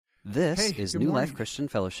This is New morning. Life Christian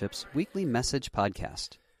Fellowship's weekly message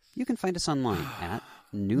podcast. You can find us online at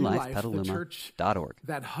newlifepetaluma.org.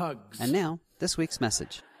 That hugs. And now, this week's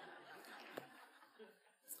message.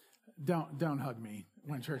 Don't hug me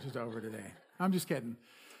when church is over today. I'm just kidding.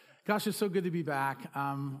 Gosh, it's so good to be back.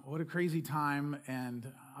 What a crazy time.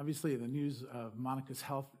 And obviously the news of Monica's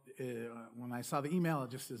health, when I saw the email,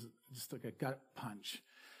 it just took a gut punch.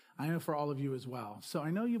 I know for all of you as well. So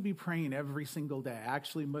I know you'll be praying every single day. I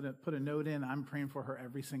actually put a note in. I'm praying for her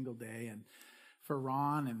every single day, and for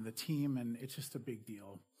Ron and the team, and it's just a big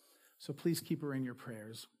deal. So please keep her in your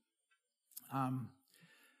prayers.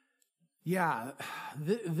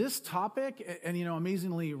 This topic, and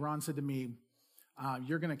amazingly, Ron said to me,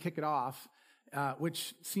 you're going to kick it off,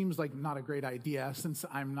 which seems like not a great idea since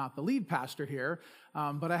I'm not the lead pastor here.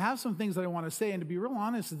 But I have some things that I want to say. And to be real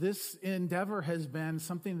honest, this endeavor has been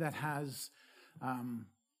something that has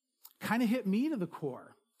kind of hit me to the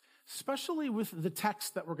core, especially with the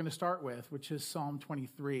text that we're going to start with, which is Psalm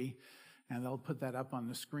 23. And they'll put that up on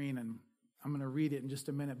the screen, and I'm going to read it in just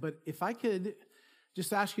a minute. But if I could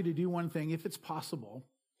just ask you to do one thing, if it's possible,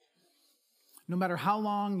 no matter how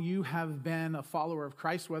long you have been a follower of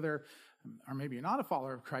Christ, or maybe you're not a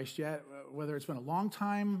follower of Christ yet, whether it's been a long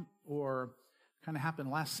time or kind of happened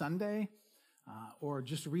last Sunday or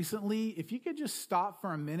just recently, if you could just stop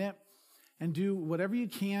for a minute and do whatever you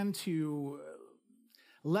can to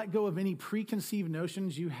let go of any preconceived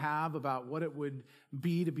notions you have about what it would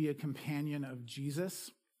be to be a companion of Jesus,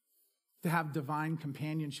 to have divine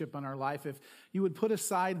companionship in our life. If you would put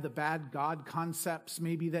aside the bad God concepts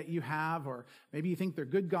maybe that you have, or maybe you think they're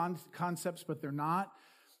good God concepts, but they're not,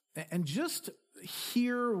 and just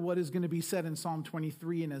hear what is going to be said in Psalm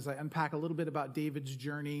 23, and as I unpack a little bit about David's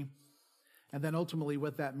journey, and then ultimately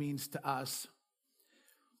what that means to us.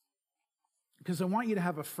 Because I want you to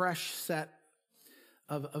have a fresh set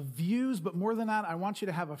of views, but more than that, I want you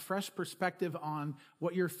to have a fresh perspective on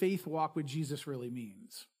what your faith walk with Jesus really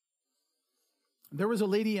means. There was a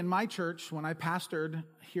lady in my church when I pastored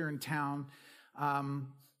here in town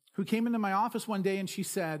who came into my office one day and she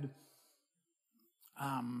said,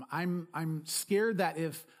 I'm scared that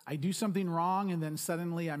if I do something wrong and then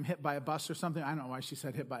suddenly I'm hit by a bus or something. I don't know why she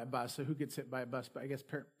said hit by a bus. So who gets hit by a bus? But I guess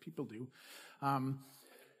people do.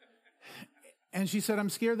 And she said, I'm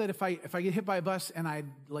scared that if I get hit by a bus and I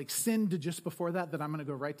sinned just before that I'm going to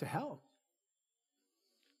go right to hell.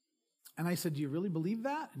 And I said, do you really believe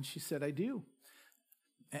that? And she said, I do.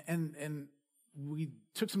 And we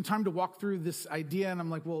took some time to walk through this idea, and I'm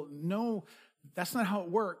like, well, no, that's not how it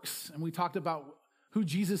works. And we talked about who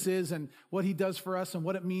Jesus is and what he does for us and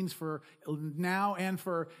what it means for now and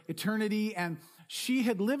for eternity. And she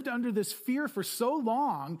had lived under this fear for so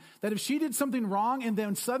long that if she did something wrong and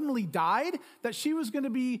then suddenly died, that she was going to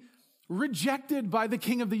be rejected by the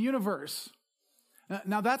King of the universe.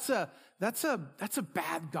 Now that's a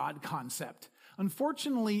bad God concept.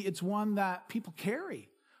 Unfortunately, it's one that people carry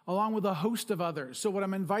along with a host of others. So what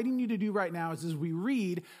I'm inviting you to do right now is as we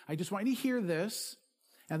read, I just want you to hear this,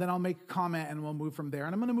 and then I'll make a comment and we'll move from there.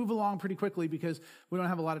 And I'm going to move along pretty quickly because we don't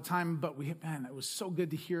have a lot of time, but it was so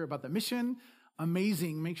good to hear about the mission.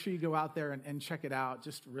 Amazing. Make sure you go out there and check it out.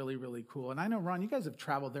 Just really, really cool. And I know, Ron, you guys have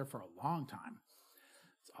traveled there for a long time.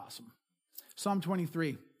 It's awesome. Psalm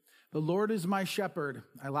 23. The Lord is my shepherd.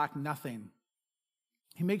 I lack nothing.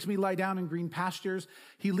 He makes me lie down in green pastures.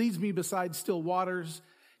 He leads me beside still waters.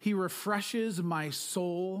 He refreshes my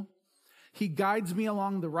soul. He guides me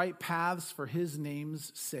along the right paths for his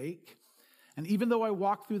name's sake. And even though I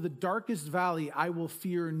walk through the darkest valley, I will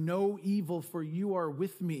fear no evil, for you are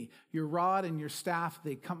with me. Your rod and your staff,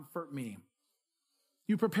 they comfort me.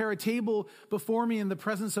 You prepare a table before me in the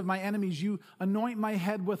presence of my enemies. You anoint my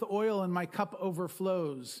head with oil, and my cup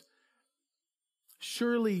overflows.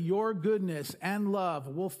 Surely your goodness and love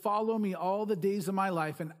will follow me all the days of my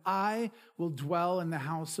life, and I will dwell in the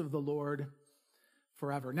house of the Lord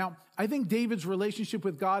forever. Now, I think David's relationship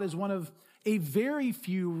with God is one of a very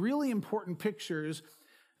few really important pictures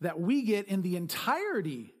that we get in the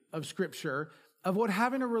entirety of Scripture of what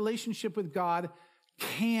having a relationship with God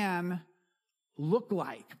can look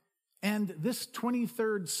like. And this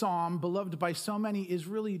 23rd Psalm, beloved by so many, is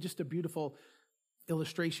really just a beautiful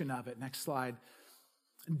illustration of it. Next slide.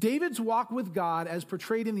 David's walk with God, as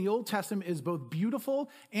portrayed in the Old Testament, is both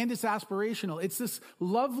beautiful and it's aspirational. It's this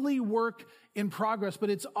lovely work in progress,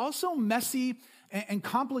 but it's also messy and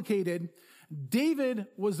complicated. David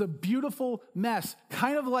was a beautiful mess,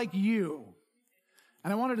 kind of like you.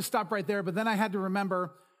 And I wanted to stop right there, but then I had to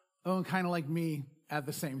remember, and kind of like me at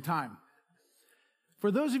the same time.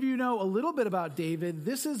 For those of you who know a little bit about David,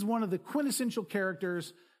 this is one of the quintessential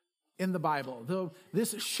characters in the Bible. Though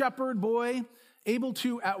this shepherd boy, able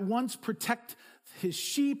to at once protect his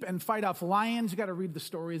sheep and fight off lions. You got to read the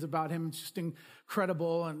stories about him. It's just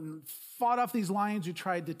incredible. And fought off these lions who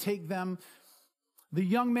tried to take them. The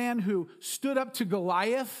young man who stood up to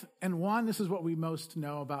Goliath and won. This is what we most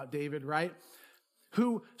know about David, right?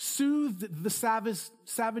 Who soothed the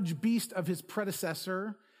savage beast of his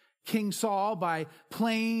predecessor, King Saul, by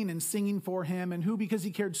playing and singing for him. And who, because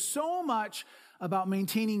he cared so much about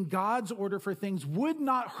maintaining God's order for things, would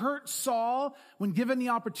not hurt Saul when given the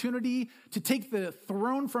opportunity to take the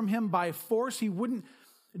throne from him by force. He wouldn't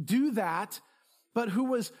do that, but who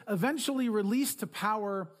was eventually released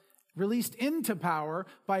into power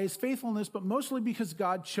by his faithfulness, but mostly because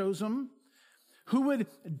God chose him. Who would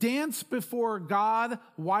dance before God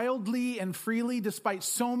wildly and freely, despite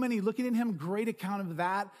so many looking at him. Great account of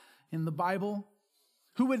that in the Bible.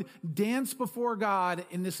 Who would dance before God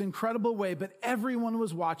in this incredible way, but everyone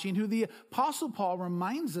was watching, who the Apostle Paul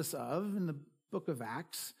reminds us of in the book of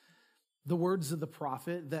Acts, the words of the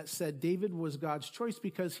prophet that said David was God's choice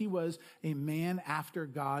because he was a man after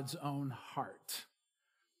God's own heart.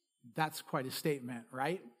 That's quite a statement,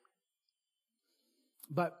 right?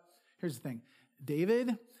 But here's the thing.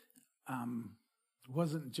 David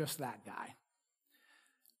wasn't just that guy.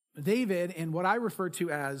 David, in what I refer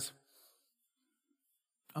to as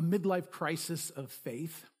a midlife crisis of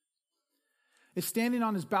faith, is standing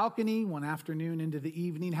on his balcony one afternoon into the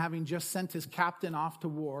evening, having just sent his captain off to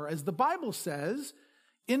war. As the Bible says,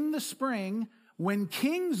 in the spring, when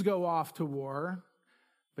kings go off to war,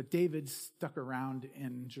 but David stuck around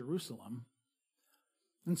in Jerusalem.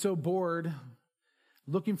 And so bored,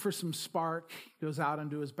 looking for some spark, goes out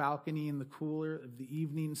onto his balcony in the cooler of the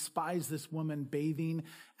evening, spies this woman bathing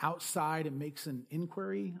outside and makes an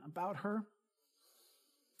inquiry about her.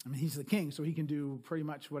 I mean, he's the king, so he can do pretty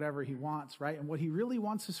much whatever he wants, right? And what he really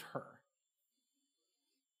wants is her.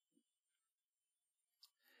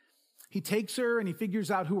 He takes her and he figures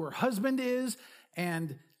out who her husband is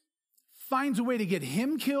and finds a way to get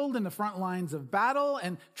him killed in the front lines of battle.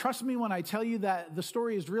 And trust me when I tell you that the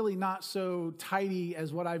story is really not so tidy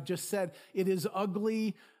as what I've just said. It is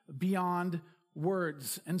ugly beyond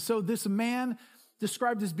words. And so this man,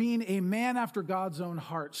 described as being a man after God's own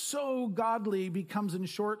heart, so godly, becomes in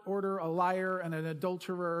short order a liar and an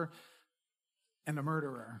adulterer and a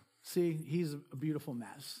murderer. See, he's a beautiful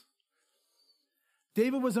mess.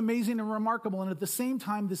 David was amazing and remarkable, and at the same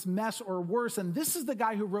time, this mess or worse. And this is the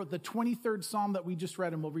guy who wrote the 23rd Psalm that we just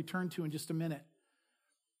read and we'll return to in just a minute.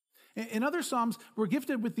 In other Psalms, we're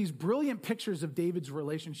gifted with these brilliant pictures of David's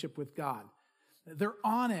relationship with God. They're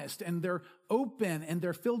honest and they're open and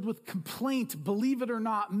they're filled with complaint. Believe it or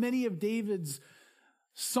not, many of David's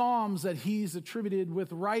Psalms that he's attributed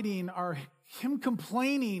with writing are him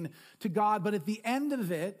complaining to God. But at the end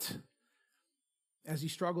of it, as he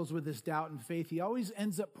struggles with this doubt and faith, he always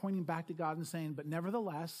ends up pointing back to God and saying, but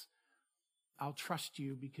nevertheless, I'll trust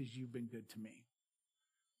you because you've been good to me.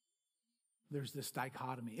 There's this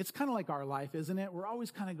dichotomy. It's kind of like our life, isn't it? We're always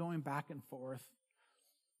kind of going back and forth.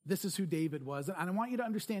 This is who David was. And I want you to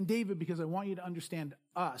understand David because I want you to understand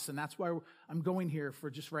us. And that's why I'm going here for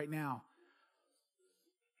just right now.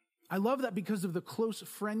 I love that because of the close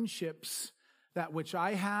friendships that which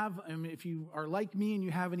I have. I mean, if you are like me and you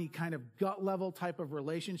have any kind of gut level type of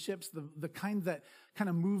relationships, the kind that kind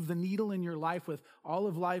of move the needle in your life with all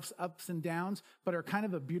of life's ups and downs, but are kind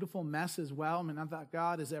of a beautiful mess as well. I mean, not that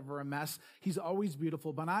God is ever a mess. He's always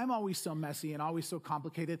beautiful, but I'm always so messy and always so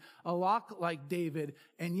complicated, a lot like David.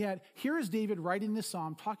 And yet, here is David writing this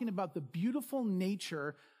psalm, talking about the beautiful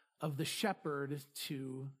nature of the shepherd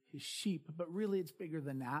to his sheep. But really, it's bigger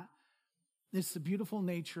than that. It's the beautiful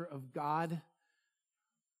nature of God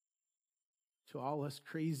to all us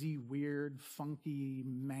crazy, weird, funky,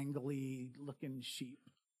 mangly looking sheep.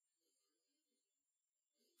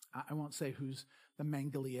 I won't say who's the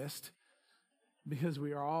mangliest, because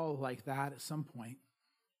we are all like that at some point.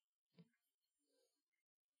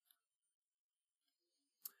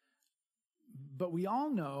 But we all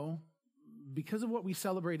know, because of what we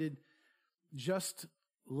celebrated just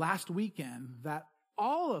last weekend, that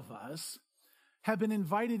all of us have been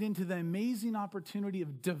invited into the amazing opportunity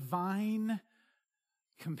of divine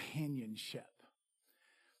companionship,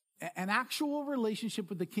 an actual relationship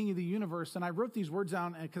with the King of the universe. And I wrote these words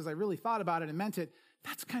down because I really thought about it and meant it.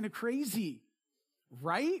 That's kind of crazy,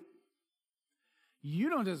 right?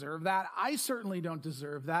 You don't deserve that. I certainly don't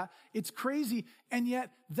deserve that. It's crazy. And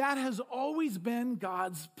yet that has always been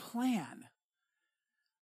God's plan.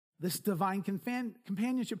 This divine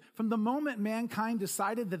companionship. From the moment mankind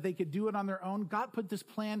decided that they could do it on their own, God put this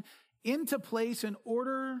plan into place in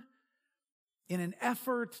order in an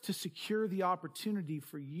effort to secure the opportunity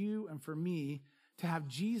for you and for me to have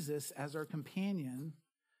Jesus as our companion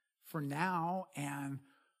for now and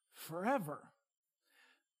forever.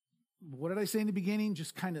 What did I say in the beginning?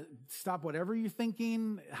 Just kind of stop whatever you're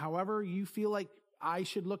thinking, however you feel like I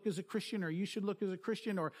should look as a Christian or you should look as a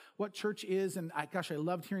Christian or what church is. And I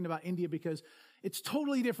loved hearing about India because it's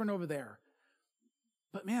totally different over there.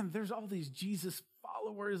 But man, there's all these Jesus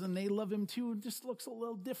followers and they love him too. It just looks a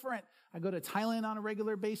little different. I go to Thailand on a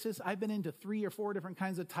regular basis. I've been into 3 or 4 different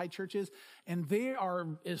kinds of Thai churches and they are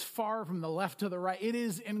as far from the left to the right. It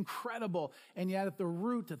is incredible. And yet at the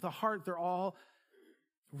root, at the heart, they're all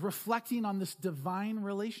reflecting on this divine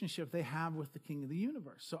relationship they have with the King of the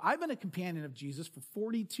universe. So I've been a companion of Jesus for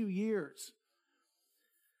 42 years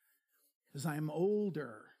because I'm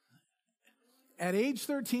older. At age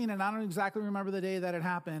 13, and I don't exactly remember the day that it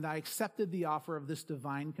happened, I accepted the offer of this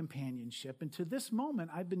divine companionship. And to this moment,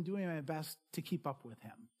 I've been doing my best to keep up with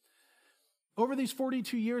him. Over these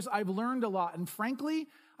 42 years, I've learned a lot. And frankly,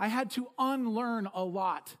 I had to unlearn a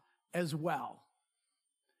lot as well.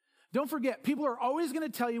 Don't forget, people are always going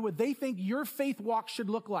to tell you what they think your faith walk should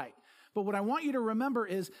look like. But what I want you to remember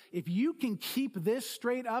is if you can keep this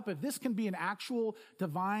straight up, if this can be an actual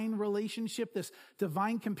divine relationship, this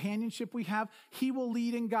divine companionship we have, he will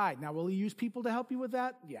lead and guide. Now, will he use people to help you with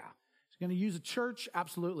that? Yeah. He's going to use a church?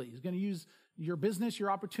 Absolutely. He's going to use your business,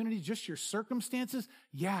 your opportunities, just your circumstances?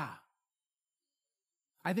 Yeah.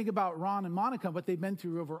 I think about Ron and Monica, what they've been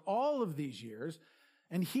through over all of these years.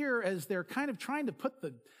 And here, as they're kind of trying to put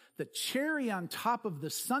the cherry on top of the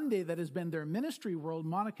sundae that has been their ministry world,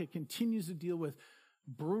 Monica continues to deal with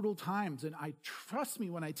brutal times. And I trust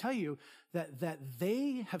me when I tell you that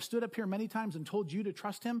they have stood up here many times and told you to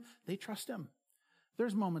trust him. They trust him.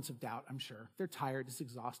 There's moments of doubt, I'm sure. They're tired. It's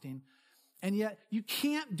exhausting. And yet you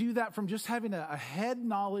can't do that from just having a head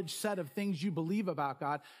knowledge set of things you believe about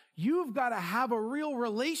God. You've got to have a real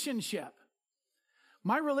relationship.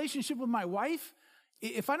 My relationship with my wife,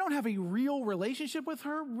 if I don't have a real relationship with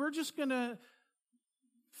her, we're just going to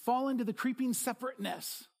fall into the creeping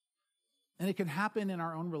separateness. And it can happen in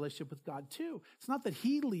our own relationship with God too. It's not that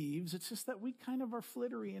he leaves. It's just that we kind of are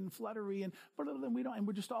flittery and fluttery and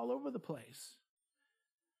we're just all over the place.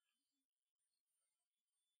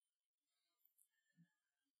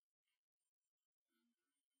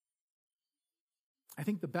 I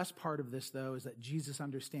think the best part of this, though, is that Jesus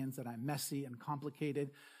understands that I'm messy and complicated,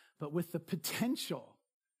 but with the potential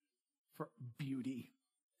for beauty.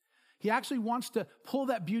 He actually wants to pull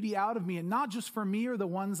that beauty out of me, and not just for me or the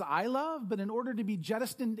ones I love, but in order to be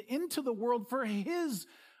jettisoned into the world for his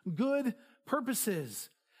good purposes.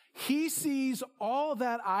 He sees all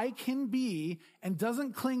that I can be and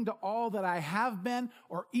doesn't cling to all that I have been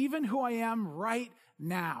or even who I am right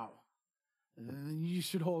now. You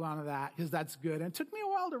should hold on to that because that's good. And it took me a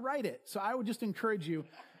while to write it. So I would just encourage you,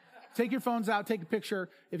 take your phones out, take a picture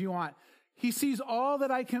if you want. He sees all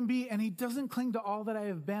that I can be and he doesn't cling to all that I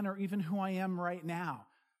have been or even who I am right now.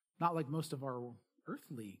 Not like most of our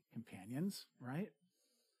earthly companions, right?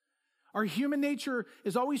 Our human nature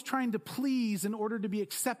is always trying to please in order to be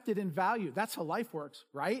accepted and valued. That's how life works,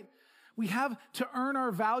 right? We have to earn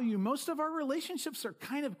our value. Most of our relationships are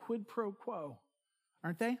kind of quid pro quo,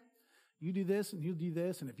 aren't they? You do this and you do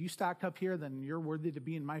this, and if you stack up here, then you're worthy to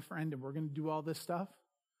be my friend, and we're going to do all this stuff.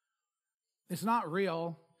 It's not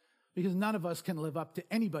real because none of us can live up to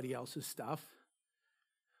anybody else's stuff.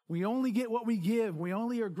 We only get what we give. We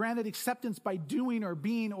only are granted acceptance by doing or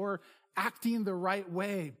being or acting the right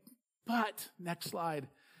way. But, next slide,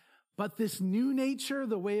 but this new nature,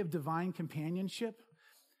 the way of divine companionship,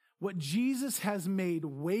 what Jesus has made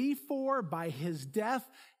way for by his death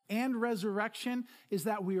and resurrection is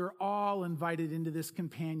that we are all invited into this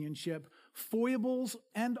companionship, foibles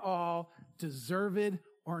and all, deserved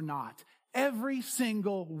or not. Every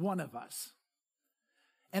single one of us.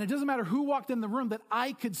 And it doesn't matter who walked in the room that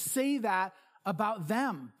I could say that about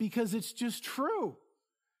them because it's just true.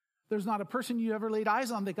 There's not a person you ever laid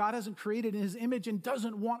eyes on that God hasn't created in his image and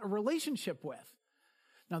doesn't want a relationship with.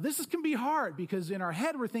 Now, this can be hard because in our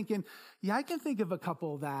head we're thinking, yeah, I can think of a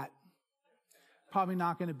couple that probably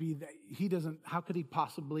not going to be, he doesn't, how could he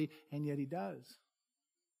possibly, and yet he does.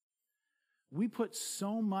 We put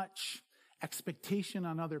so much expectation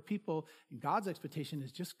on other people, and God's expectation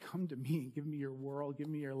is just come to me and give me your world, give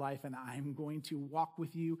me your life, and I'm going to walk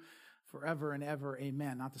with you forever and ever,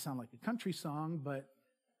 amen. Not to sound like a country song, but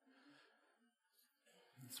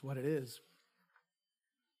it's what it is.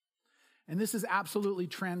 And this is absolutely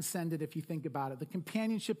transcendent if you think about it. The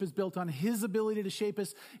companionship is built on his ability to shape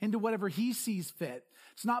us into whatever he sees fit.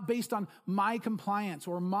 It's not based on my compliance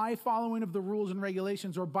or my following of the rules and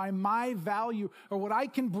regulations or by my value or what I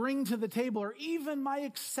can bring to the table or even my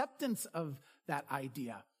acceptance of that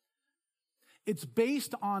idea. It's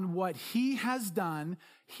based on what he has done.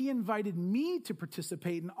 He invited me to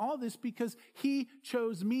participate in all this because he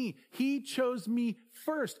chose me. He chose me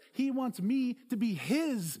first. He wants me to be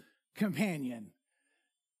his companion.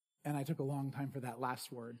 And I took a long time for that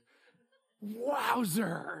last word.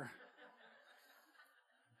 Wowzer.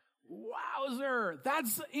 Wowzer.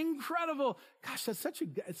 That's incredible. Gosh,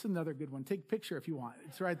 it's another good one. Take a picture if you want.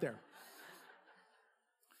 It's right there.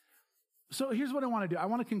 So here's what I want to do. I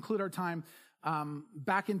want to conclude our time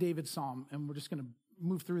back in David's Psalm, and we're just going to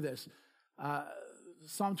move through this.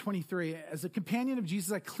 Psalm 23, as a companion of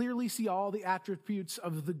Jesus, I clearly see all the attributes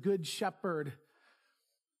of the Good Shepherd.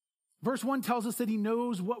 Verse 1 tells us that he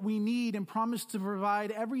knows what we need and promised to provide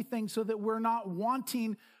everything so that we're not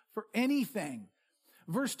wanting for anything.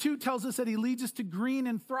 Verse 2 tells us that he leads us to green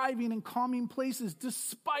and thriving and calming places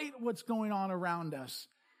despite what's going on around us.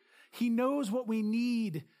 He knows what we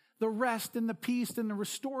need, the rest and the peace and the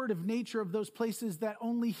restorative nature of those places that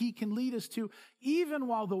only he can lead us to, even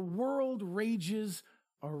while the world rages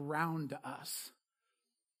around us.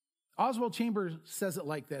 Oswald Chambers says it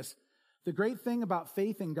like this: the great thing about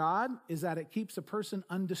faith in God is that it keeps a person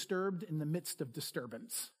undisturbed in the midst of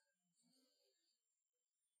disturbance.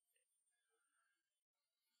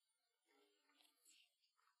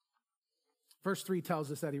 Verse 3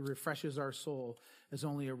 tells us that he refreshes our soul as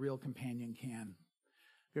only a real companion can.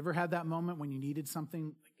 Have you ever had that moment when you needed something,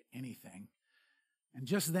 like anything, and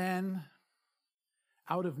just then,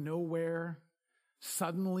 out of nowhere,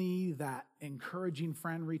 suddenly that encouraging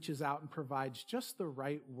friend reaches out and provides just the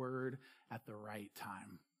right word at the right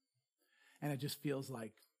time. And it just feels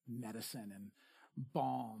like medicine and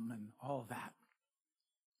balm and all that.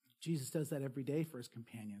 Jesus does that every day for his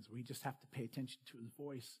companions. We just have to pay attention to his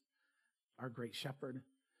voice, our great shepherd.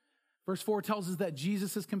 Verse 4 tells us that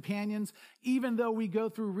Jesus' companions, even though we go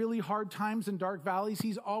through really hard times and dark valleys,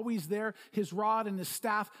 he's always there. His rod and his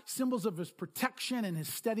staff, symbols of his protection and his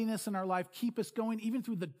steadiness in our life, keep us going even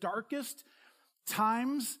through the darkest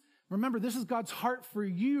times. Remember, this is God's heart for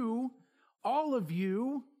you, all of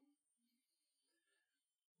you.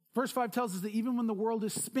 Verse 5 tells us that even when the world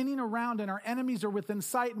is spinning around and our enemies are within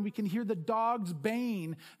sight and we can hear the dogs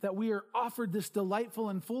baying, that we are offered this delightful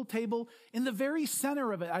and full table in the very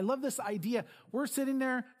center of it. I love this idea. We're sitting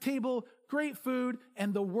there, table, great food,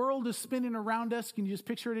 and the world is spinning around us. Can you just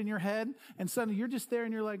picture it in your head? And suddenly you're just there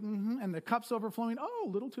and you're like, and the cup's overflowing. Oh,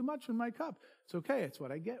 a little too much in my cup. It's okay. It's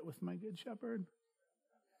what I get with my good shepherd.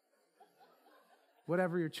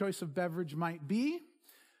 Whatever your choice of beverage might be,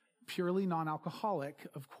 purely non-alcoholic,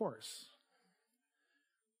 of course.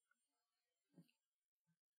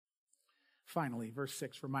 Finally, verse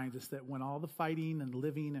 6 reminds us that when all the fighting and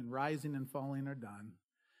living and rising and falling are done,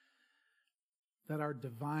 that our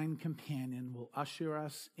divine companion will usher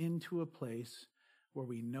us into a place where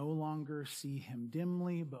we no longer see him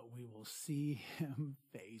dimly, but we will see him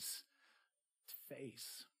face to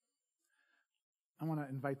face. I want to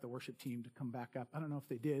invite the worship team to come back up. I don't know if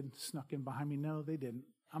they did, snuck in behind me. No, they didn't.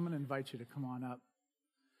 I'm going to invite you to come on up.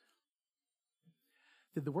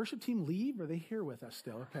 Did the worship team leave? Or are they here with us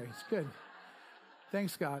still? Okay, it's good.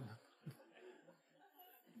 Thanks, God.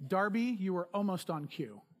 Darby, you were almost on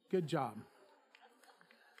cue. Good job.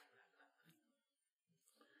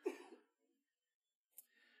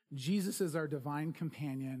 Jesus is our divine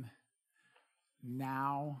companion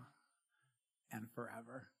now and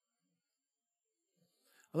forever.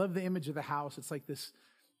 I love the image of the house. It's like this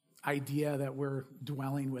idea that we're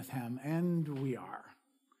dwelling with him, and we are.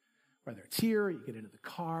 Whether it's here, or you get into the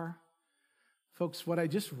car. Folks, what I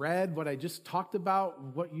just read, what I just talked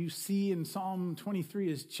about, what you see in Psalm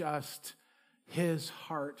 23 is just his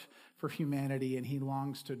heart for humanity, and he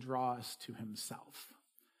longs to draw us to himself.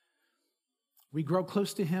 We grow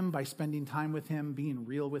close to him by spending time with him, being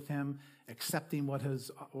real with him, accepting what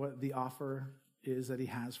the offer is that he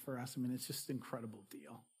has for us. I mean, it's just an incredible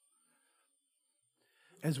deal.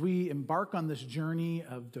 As we embark on this journey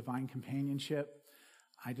of divine companionship,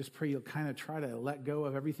 I just pray you'll kind of try to let go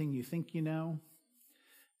of everything you think you know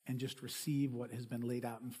and just receive what has been laid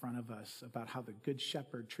out in front of us about how the good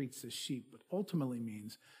shepherd treats his sheep, but ultimately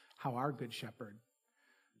means how our good shepherd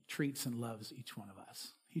treats and loves each one of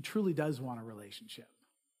us. He truly does want a relationship.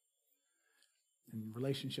 And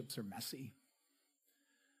relationships are messy.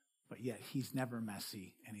 But yet he's never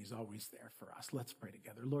messy and he's always there for us. Let's pray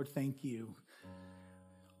together. Lord, thank you.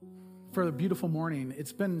 for the beautiful morning.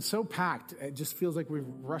 It's been so packed. It just feels like we've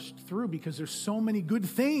rushed through because there's so many good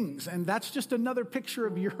things. And that's just another picture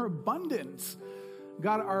of your abundance.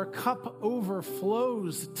 God, our cup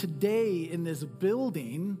overflows today in this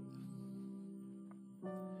building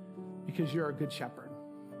because you're a good shepherd.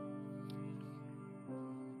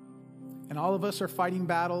 And all of us are fighting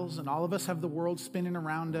battles, and all of us have the world spinning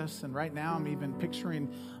around us. And right now I'm even picturing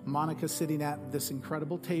Monica sitting at this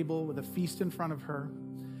incredible table with a feast in front of her.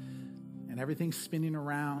 And everything's spinning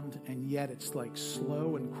around, and yet it's like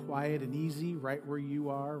slow and quiet and easy right where you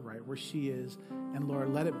are, right where she is. And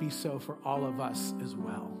Lord, let it be so for all of us as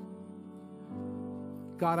well.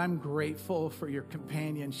 God, I'm grateful for your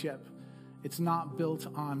companionship. It's not built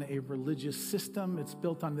on a religious system. It's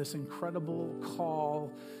built on this incredible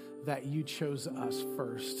call that you chose us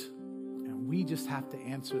first. And we just have to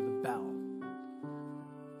answer the bell.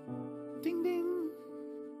 Ding, ding.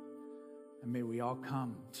 And may we all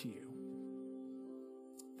come to you.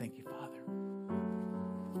 Thank you, Father.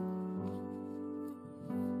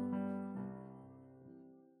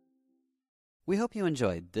 We hope you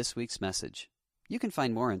enjoyed this week's message. You can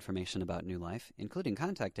find more information about New Life, including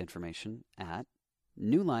contact information, at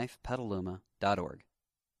newlifepetaluma.org.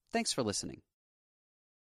 Thanks for listening.